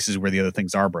to the places where the other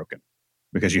things are broken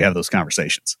because you have those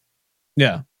conversations.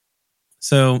 Yeah.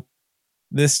 So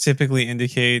this typically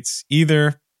indicates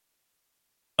either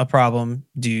a problem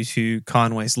due to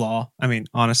Conway's Law. I mean,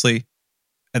 honestly,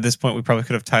 at this point, we probably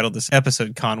could have titled this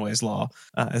episode Conway's Law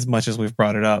as much as we've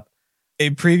brought it up.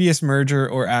 A previous merger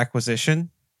or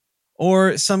acquisition,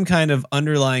 or some kind of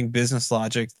underlying business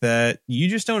logic that you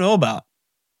just don't know about.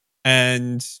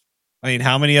 And I mean,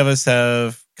 how many of us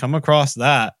have come across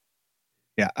that?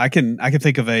 Yeah, I can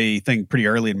think of a thing pretty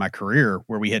early in my career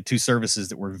where we had 2 services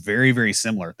that were very, very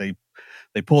similar.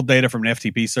 They pulled data from an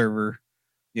FTP server.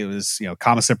 It was,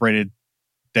 comma separated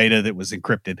data that was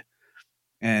encrypted,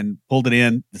 and pulled it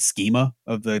in. The schema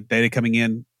of the data coming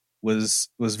in was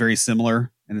very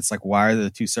similar. And it's like, why are the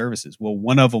 2 services? Well,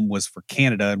 one of them was for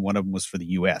Canada and one of them was for the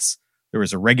US. There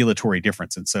was a regulatory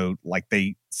difference. And so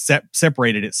they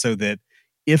separated it so that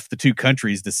if the 2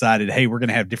 countries decided, hey, we're going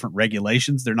to have different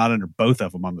regulations, they're not under both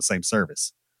of them on the same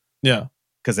service. Yeah.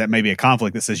 Because that may be a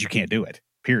conflict that says you can't do it,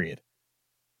 period.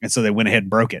 And so they went ahead and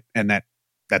broke it. And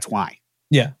that's why.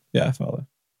 Yeah. Yeah, I follow.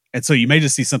 And so you may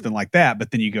just see something like that,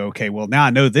 but then you go, okay, well, now I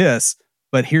know this,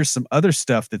 but here's some other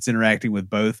stuff that's interacting with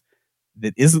both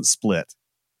that isn't split.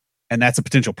 And that's a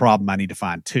potential problem I need to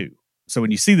find too. So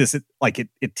when you see this,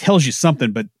 it tells you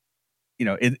something, but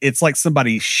it's like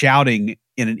somebody shouting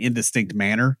in an indistinct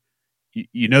manner.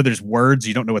 There's words,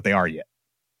 you don't know what they are yet.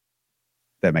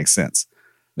 That makes sense.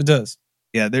 It does.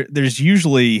 Yeah. There's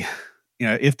usually,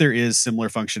 if there is similar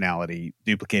functionality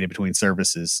duplicated between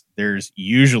services, there's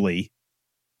usually,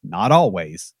 not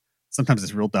always, sometimes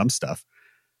it's real dumb stuff.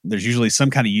 There's usually some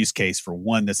kind of use case for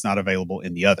one that's not available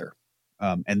in the other.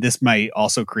 And this may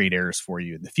also create errors for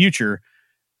you in the future.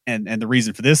 And the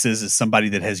reason for this is somebody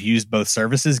that has used both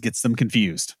services gets them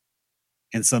confused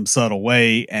in some subtle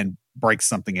way and breaks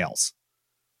something else.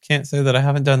 Can't say that I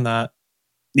haven't done that.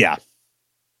 Yeah.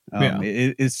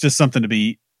 It's just something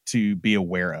to be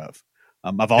aware of.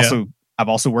 I've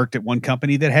also worked at one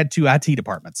company that had 2 IT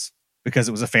departments because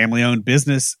it was a family-owned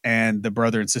business, and the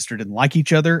brother and sister didn't like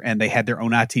each other, and they had their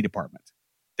own IT department.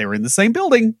 They were in the same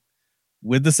building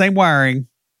with the same wiring,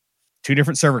 2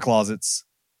 different server closets.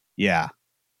 Yeah.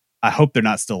 I hope they're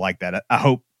not still like that. I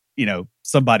hope,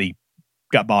 somebody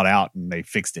got bought out and they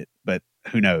fixed it, but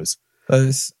who knows?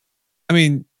 I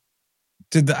mean,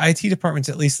 did the IT departments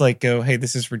at least go, hey,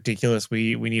 this is ridiculous.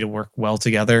 We need to work well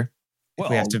together. If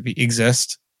we have to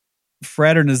exist.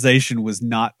 Fraternization was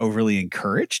not overly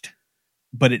encouraged,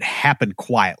 but it happened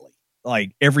quietly.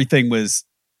 Like everything was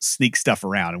sneak stuff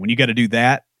around. And when you got to do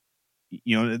that,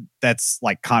 that's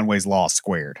like Conway's Law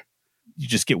squared. You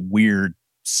just get weird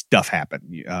stuff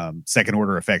happen. Second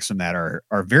order effects from that are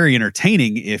very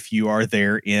entertaining if you are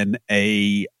there in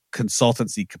a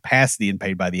consultancy capacity and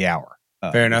paid by the hour.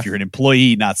 Fair enough. If you're an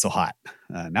employee, not so hot.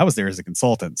 And I was there as a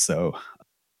consultant, so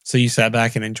you sat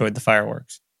back and enjoyed the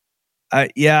fireworks.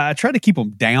 Yeah, I tried to keep them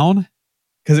down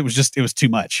because it was too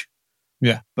much.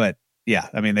 Yeah, but yeah,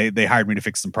 I mean they hired me to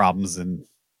fix some problems, and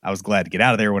I was glad to get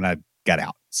out of there when I got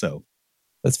out. So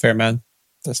that's fair, man.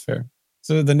 That's fair.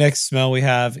 So the next smell we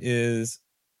have is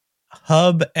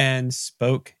hub and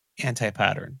spoke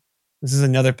anti-pattern. This is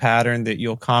another pattern that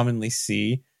you'll commonly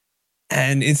see.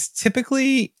 And it's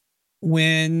typically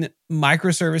when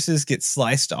microservices get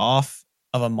sliced off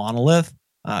of a monolith,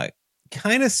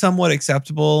 kind of somewhat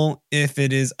acceptable if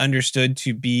it is understood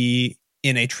to be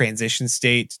in a transition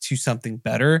state to something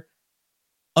better.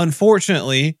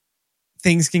 Unfortunately,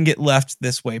 things can get left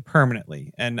this way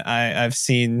permanently. And I've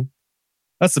seen...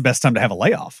 That's the best time to have a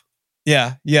layoff.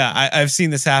 Yeah. I've seen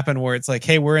this happen where it's like,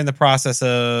 hey, we're in the process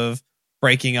of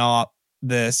breaking off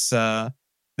this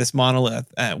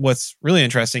monolith. What's really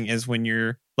interesting is when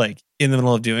you're in the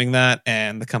middle of doing that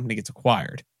and the company gets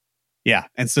acquired. Yeah.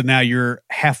 And so now your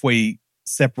halfway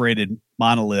separated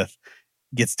monolith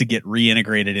gets to get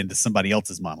reintegrated into somebody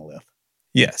else's monolith.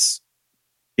 Yes.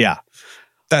 Yeah.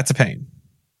 That's a pain.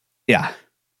 Yeah.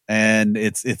 And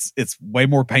it's way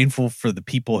more painful for the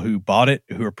people who bought it,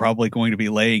 who are probably going to be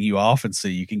laying you off, and so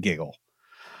you can giggle.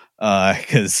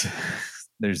 Because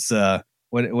there's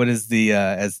what is the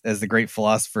as the great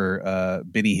philosopher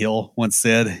Benny Hill once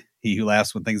said, he who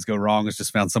laughs when things go wrong has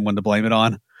just found someone to blame it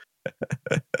on.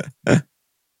 Yeah.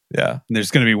 And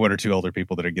there's going to be 1 or 2 older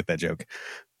people that get that joke.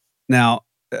 Now,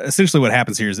 essentially what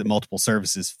happens here is that multiple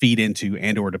services feed into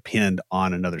and or depend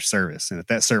on another service. And if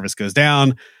that service goes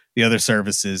down, the other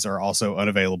services are also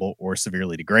unavailable or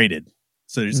severely degraded.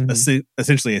 So there's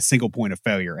essentially a single point of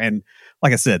failure. And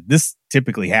like I said, this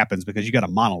typically happens because you got a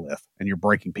monolith and you're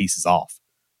breaking pieces off.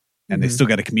 And they still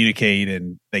got to communicate,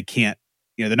 and they can't,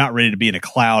 they're not ready to be in a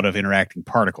cloud of interacting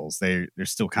particles. They're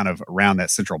still kind of around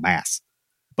that central mass.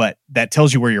 But that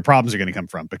tells you where your problems are going to come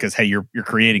from because, hey, you're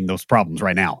creating those problems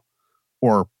right now.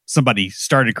 Or somebody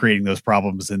started creating those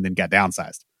problems and then got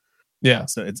downsized. Yeah.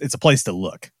 So it's a place to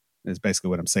look, is basically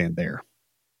what I'm saying there.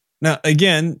 Now,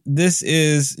 again, this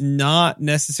is not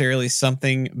necessarily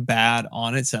something bad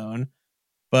on its own,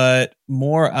 but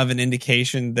more of an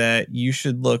indication that you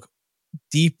should look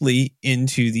deeply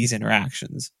into these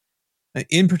interactions.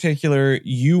 In particular,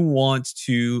 you want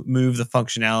to move the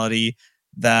functionality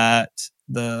that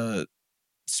the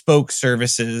spoke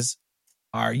services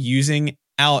are using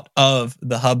out of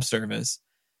the hub service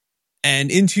and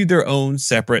into their own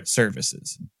separate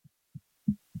services.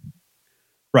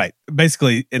 Right.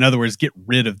 Basically, in other words, get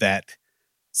rid of that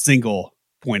single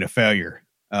point of failure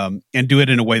and do it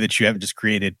in a way that you haven't just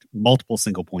created multiple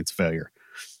single points of failure.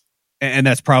 And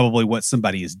that's probably what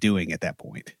somebody is doing at that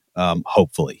point,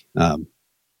 hopefully. But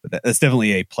that's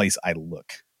definitely a place I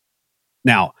look.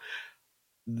 Now,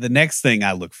 the next thing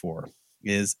I look for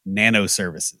is nano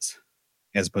services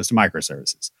as opposed to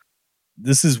microservices.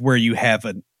 This is where you have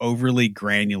an overly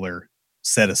granular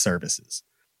set of services.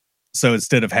 So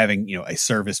instead of having, a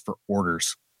service for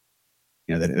orders,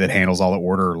 that handles all the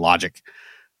order logic,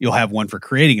 you'll have one for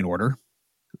creating an order,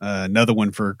 another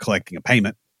one for collecting a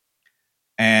payment,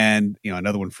 and,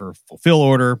 another one for fulfill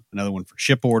order, another one for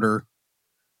ship order.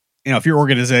 If your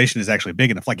organization is actually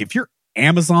big enough, like if you're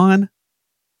Amazon,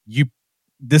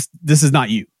 this is not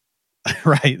you,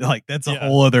 right? Like that's a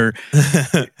whole other,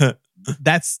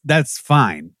 that's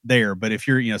fine there. But if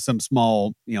you're, some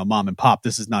small, mom and pop,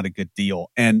 this is not a good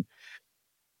deal. And,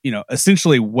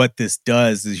 essentially what this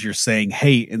does is you're saying,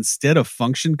 hey, instead of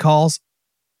function calls,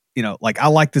 like I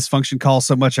like this function call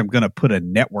so much, I'm going to put a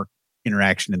network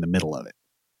interaction in the middle of it.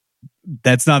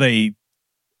 That's not a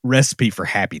recipe for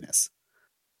happiness.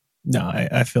 No,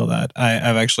 I feel that.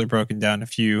 I've actually broken down a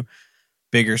few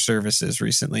bigger services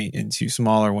recently into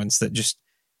smaller ones that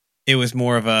it was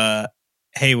more of a,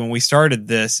 hey, when we started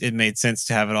this, it made sense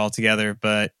to have it all together.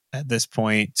 But at this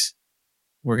point,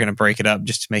 we're going to break it up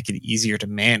just to make it easier to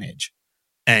manage.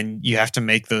 And you have to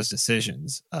make those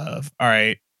decisions of, all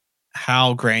right,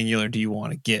 how granular do you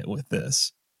want to get with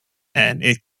this? and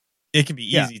it can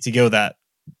be easy to go that,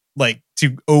 like,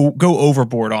 to go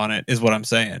overboard on it, is what I'm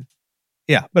saying.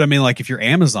 Yeah, but I mean, like, if you're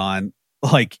Amazon,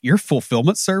 like, your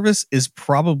fulfillment service is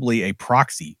probably a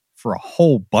proxy for a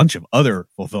whole bunch of other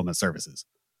fulfillment services.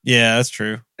 Yeah, that's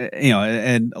true.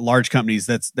 And large companies,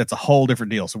 that's a whole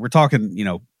different deal. So we're talking,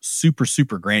 super,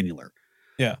 super granular.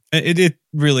 Yeah, it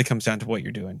really comes down to what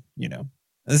you're doing.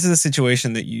 This is a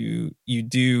situation that you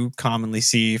do commonly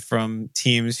see from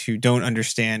teams who don't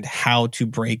understand how to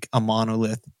break a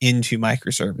monolith into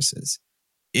microservices.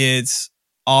 It's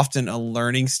often a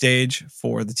learning stage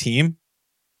for the team.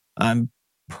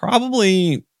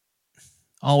 Probably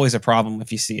always a problem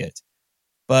if you see it,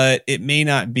 but it may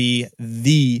not be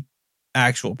the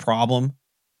actual problem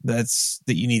that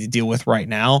you need to deal with right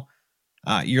now.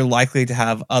 You're likely to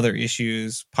have other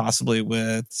issues, possibly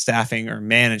with staffing or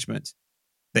management,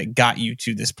 that got you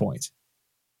to this point.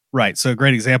 Right. So a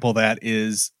great example of that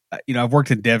is, I've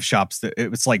worked in dev shops that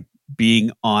it's like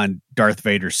being on Darth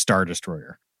Vader's Star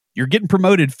Destroyer. You're getting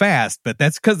promoted fast, but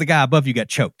that's because the guy above you got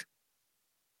choked.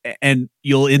 And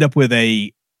you'll end up with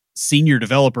a senior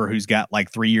developer who's got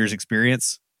like 3 years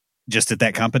experience just at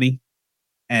that company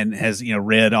and has,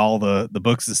 read all the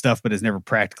books and stuff, but has never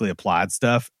practically applied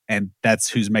stuff. And that's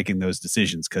who's making those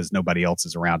decisions because nobody else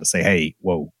is around to say, hey,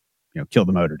 whoa, kill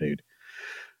the motor, dude.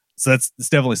 So that's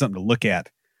definitely something to look at.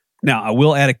 Now, I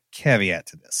will add a caveat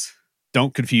to this.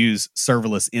 Don't confuse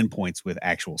serverless endpoints with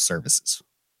actual services,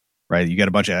 right? You got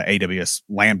a bunch of AWS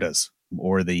Lambdas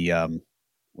or the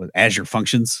with Azure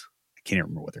functions. I can't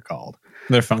remember what they're called.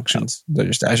 They're functions. They're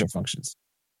just Azure functions.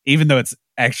 Even though it's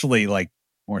actually like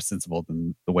more sensible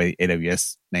than the way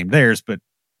AWS named theirs, but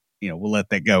we'll let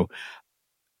that go.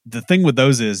 The thing with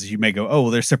those is you may go, oh,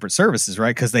 well, they're separate services,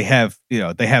 right? Because they have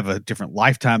a different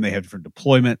lifetime, they have different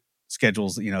deployment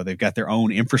schedules, they've got their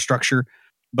own infrastructure,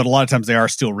 but a lot of times they are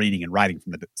still reading and writing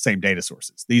from the same data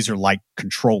sources. These are like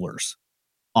controllers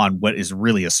on what is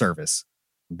really a service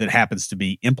that happens to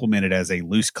be implemented as a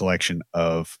loose collection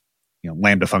of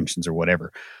Lambda functions or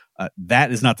whatever.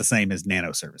 That is not the same as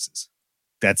nano services.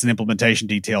 That's an implementation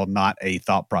detail, not a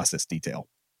thought process detail.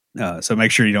 So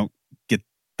make sure you don't get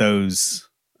those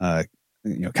kind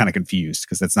of confused,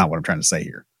 because that's not what I'm trying to say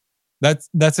here.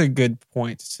 That's a good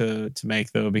point to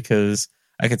make, though, because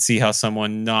I could see how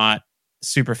someone not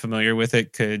super familiar with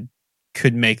it could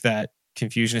make that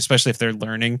confusion, especially if they're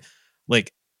learning.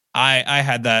 Like I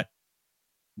had that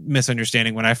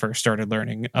misunderstanding when I first started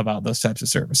learning about those types of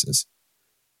services.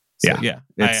 So,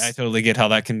 I totally get how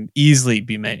that can easily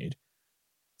be made.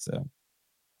 So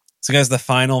guys, the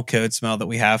final code smell that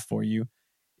we have for you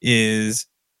is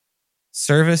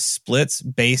service splits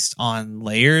based on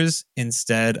layers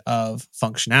instead of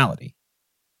functionality.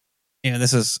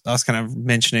 This is us kind of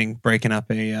mentioning breaking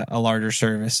up a larger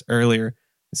service earlier.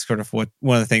 It's sort of what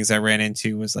one of the things I ran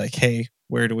into was like, hey,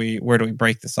 where do we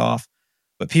break this off?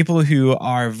 But people who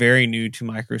are very new to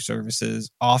microservices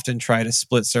often try to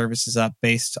split services up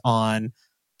based on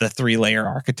the 3-layer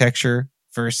architecture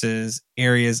versus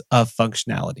areas of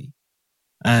functionality.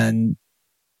 And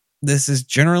this is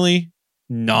generally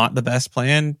not the best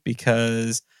plan,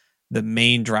 because the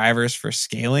main drivers for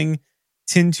scaling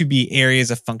tend to be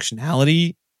areas of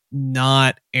functionality,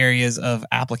 not areas of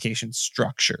application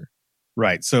structure.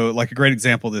 Right. So like a great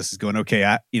example of this is going,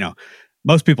 okay,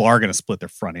 most people are going to split their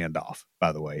front end off,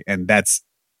 by the way. And they're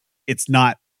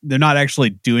not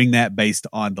actually doing that based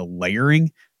on the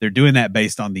layering. They're doing that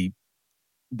based on the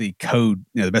code.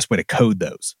 The best way to code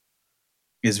those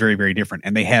is very, very different.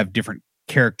 And they have different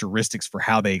characteristics for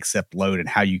how they accept load and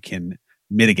how you can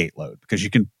mitigate load, because you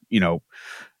can,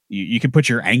 you can put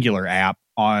your Angular app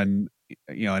on,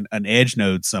 an edge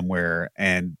node somewhere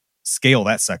and scale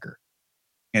that sucker.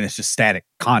 And it's just static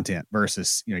content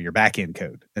versus, your backend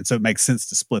code. And so it makes sense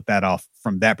to split that off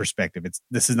from that perspective.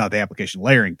 This is not the application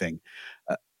layering thing.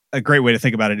 A great way to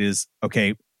think about it is,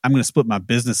 okay, I'm going to split my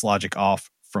business logic off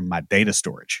from my data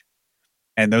storage.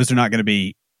 And those are not going to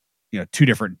be, two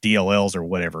different DLLs or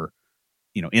whatever,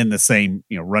 in the same,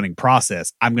 running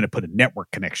process. I'm going to put a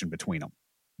network connection between them.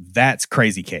 That's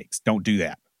crazy cakes. Don't do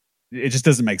that. It just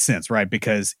doesn't make sense, right?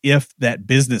 Because if that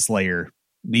business layer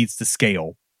needs to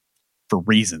scale for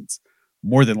reasons,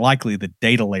 more than likely the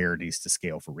data layer needs to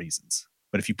scale for reasons.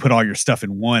 But if you put all your stuff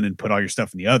in one and put all your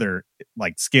stuff in the other,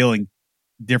 like scaling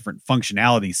different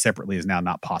functionalities separately is now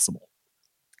not possible.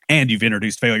 And you've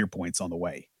introduced failure points on the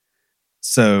way.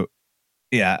 So,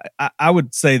 yeah, I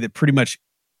would say that pretty much,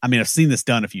 I've seen this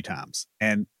done a few times,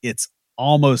 and it's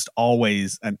almost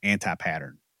always an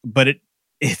anti-pattern. But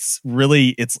it's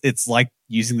like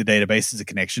using the database as a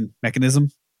connection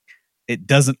mechanism. It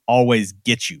doesn't always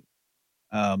get you.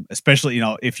 Especially,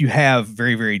 if you have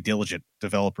very, very diligent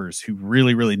developers who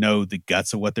really, really know the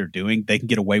guts of what they're doing, they can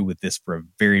get away with this for a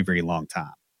very, very long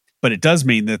time. But it does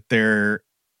mean that there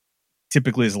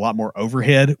typically is a lot more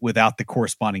overhead without the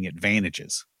corresponding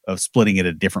advantages of splitting it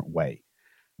a different way.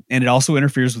 And it also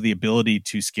interferes with the ability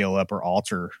to scale up or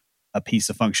alter a piece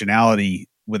of functionality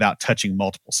without touching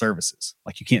multiple services.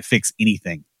 Like you can't fix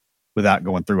anything without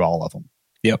going through all of them.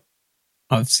 Yep.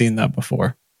 I've seen that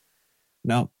before.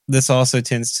 Now, this also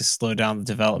tends to slow down the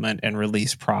development and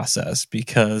release process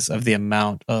because of the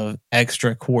amount of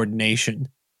extra coordination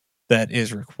that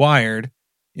is required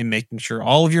in making sure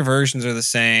all of your versions are the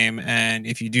same. And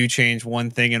if you do change one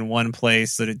thing in one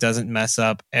place, that it doesn't mess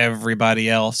up everybody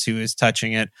else who is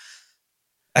touching it.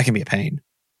 That can be a pain.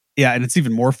 Yeah, and it's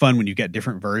even more fun when you've got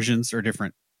different versions or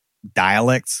different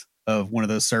dialects of one of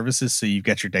those services. So you've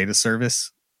got your data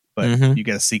service, but you've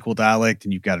got a SQL dialect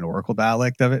and you've got an Oracle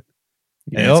dialect of it.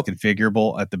 And it's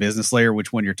configurable at the business layer,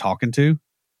 which one you're talking to.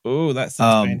 Oh, that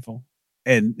sounds painful.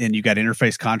 And you got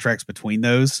interface contracts between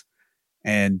those.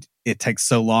 And it takes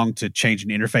so long to change an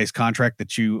interface contract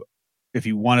that if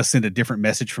you want to send a different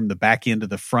message from the back end to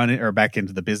the front end or back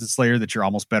into the business layer, that you're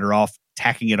almost better off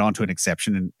tacking it onto an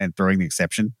exception and throwing the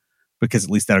exception, because at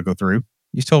least that'll go through.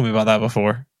 You told me about that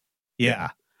before. Yeah.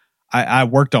 I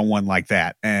worked on one like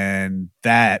that, and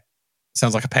that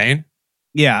sounds like a pain.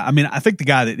 Yeah. I mean, I think the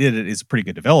guy that did it is a pretty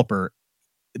good developer,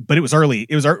 but it was early.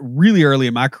 It was really early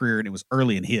in my career, and it was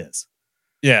early in his.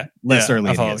 Yeah. Less early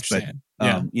in his. But,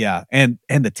 yeah. And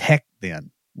the tech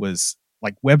then was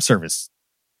like web service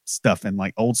stuff and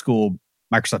like old school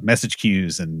Microsoft message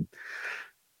queues and,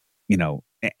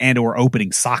 and or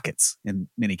opening sockets in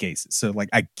many cases. So like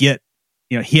I get,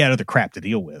 he had other crap to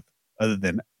deal with other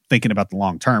than thinking about the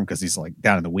long term because he's like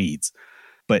down in the weeds.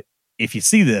 But if you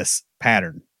see this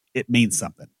pattern, it means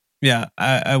something. Yeah,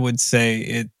 I would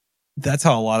say that's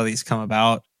how a lot of these come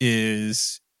about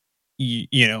is,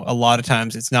 a lot of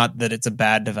times it's not that it's a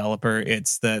bad developer.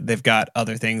 It's that they've got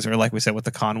other things, or like we said with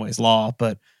the Conway's Law,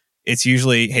 but it's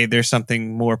usually, hey, there's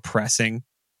something more pressing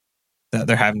that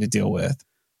they're having to deal with.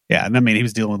 Yeah. And I mean, he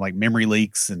was dealing with like memory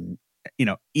leaks and,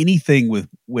 anything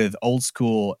with old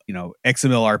school,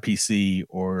 XML RPC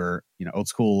or, old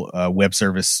school web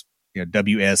service,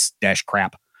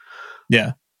 WS-crap.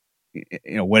 Yeah.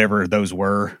 Whatever those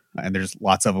were. And there's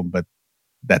lots of them, but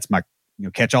that's my,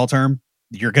 catch-all term.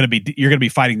 You're going to be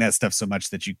fighting that stuff so much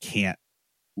that you can't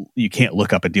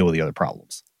look up and deal with the other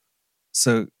problems.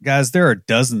 So guys, there are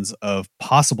dozens of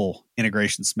possible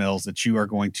integration smells that you are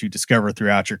going to discover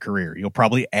throughout your career. You'll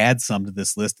probably add some to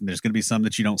this list, and there's going to be some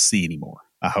that you don't see anymore,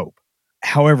 I hope.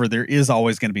 However, there is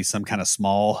always going to be some kind of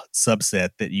small subset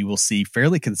that you will see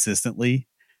fairly consistently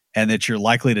and that you're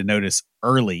likely to notice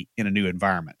early in a new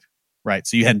environment, right?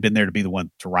 So you hadn't been there to be the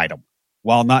one to write them.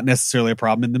 While not necessarily a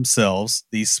problem in themselves,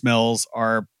 these smells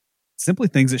are simply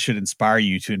things that should inspire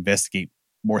you to investigate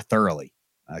more thoroughly,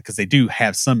 because they do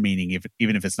have some meaning,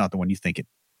 even if it's not the one you think it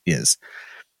is.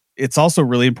 It's also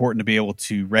really important to be able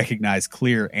to recognize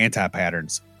clear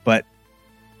anti-patterns, but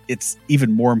it's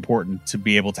even more important to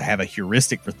be able to have a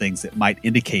heuristic for things that might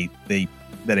indicate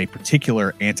that a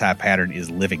particular anti-pattern is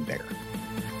living there,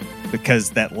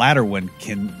 because that latter one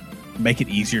can make it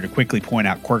easier to quickly point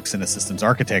out quirks in a system's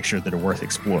architecture that are worth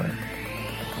exploring.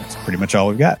 That's pretty much all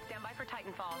we've got.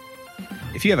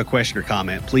 If you have a question or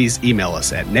comment, please email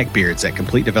us at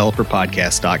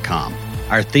neckbeards@CompleteDeveloperPodcast.com.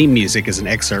 Our theme music is an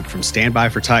excerpt from Stand By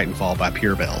for Titanfall by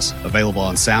Pure Bells, available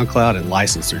on SoundCloud and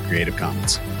licensed through Creative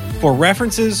Commons. For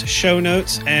references, show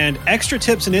notes, and extra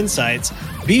tips and insights,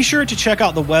 be sure to check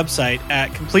out the website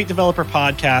at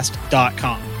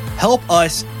CompleteDeveloperPodcast.com. Help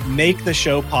us make the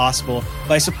show possible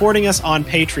by supporting us on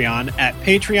Patreon at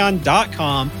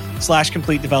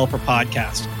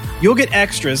patreon.com/CompleteDeveloperPodcast. You'll get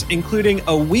extras, including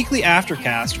a weekly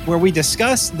aftercast where we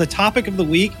discuss the topic of the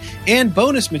week and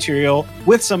bonus material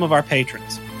with some of our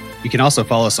patrons. You can also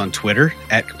follow us on Twitter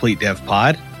at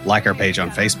CompleteDevPod, like our page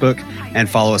on Facebook, and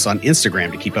follow us on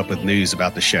Instagram to keep up with news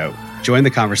about the show. Join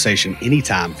the conversation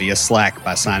anytime via Slack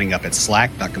by signing up at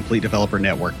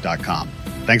slack.CompleteDeveloperNetwork.com.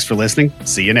 Thanks for listening.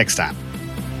 See you next time.